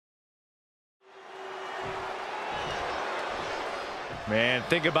Man,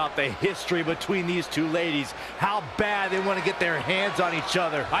 think about the history between these two ladies. How bad they want to get their hands on each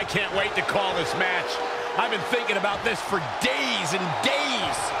other. I can't wait to call this match. I've been thinking about this for days and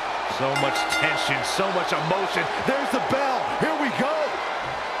days. So much tension, so much emotion. There's the bell. Here we go.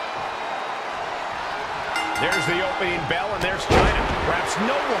 There's the opening bell, and there's Chyna. Perhaps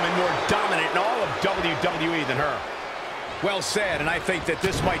no woman more dominant in all of WWE than her. Well said, and I think that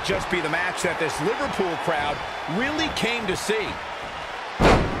this might just be the match that this Liverpool crowd really came to see.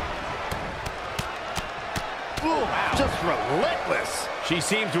 Ooh, wow. Just relentless. She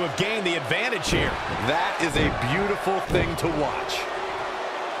seems to have gained the advantage here. That is a beautiful thing to watch.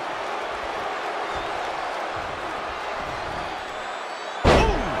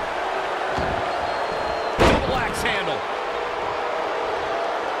 Ooh. Double axe handle.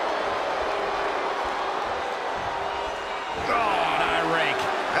 Oh, an eye rake.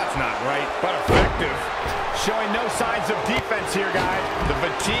 That's not right, but effective. Showing no signs of defense here, guys. The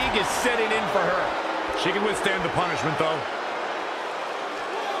fatigue is setting in for her. She can withstand the punishment, though.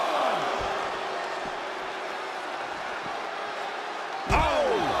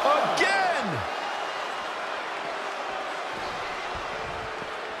 Oh, again!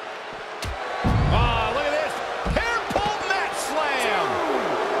 Oh, look at this. Hair pull mat slam.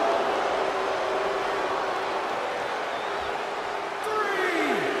 3.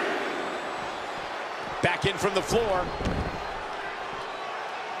 Back in from the floor.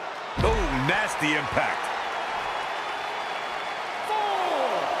 Oh, nasty impact. 4.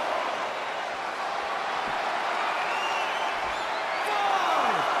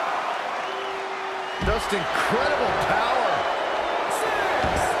 5. Just incredible power.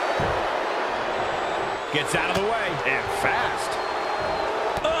 6. Gets out of the way. And fast.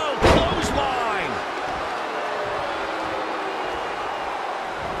 Oh, clothesline.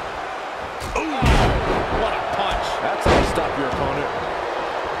 Ooh, what a punch. That's how you stop your opponent.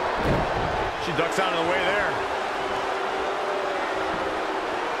 She ducks out of the way there.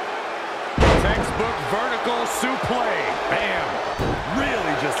 Textbook vertical suplex. Bam.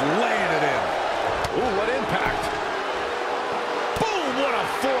 Really just laying it in. Ooh, what impact. Boom, what a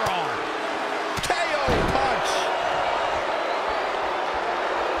forearm. KO punch.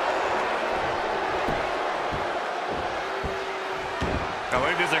 I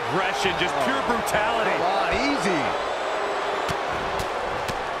like this aggression, just pure brutality. Come on, easy.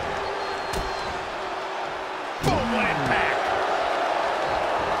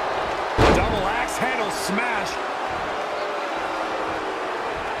 Smash.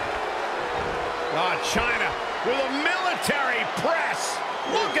 Oh, Chyna with a military press.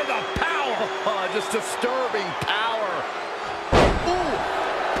 Look at the power. Oh, just disturbing power. Ooh.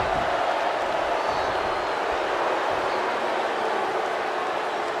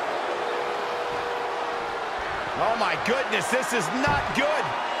 Oh, my goodness, this is not good.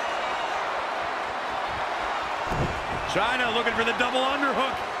 Chyna looking for the double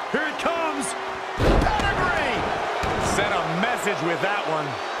underhook. Here it comes. Sent a message with that one.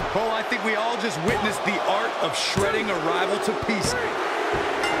 Oh, I think we all just witnessed the art of shredding a rival to pieces.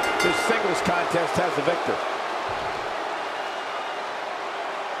 This singles contest has the victor.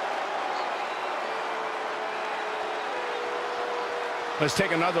 Let's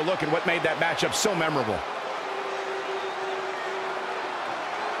take another look at what made that matchup so memorable.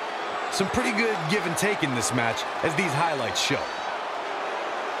 Some pretty good give and take in this match, as these highlights show.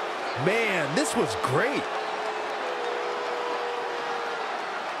 Man, this was great.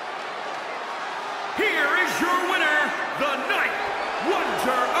 Here is your winner, the Night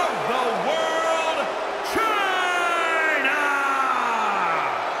Wonder of the World, Chyna!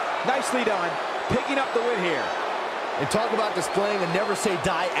 Nicely done, picking up the win here. And talk about displaying a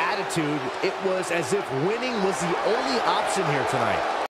never-say-die attitude. It was as if winning was the only option here tonight.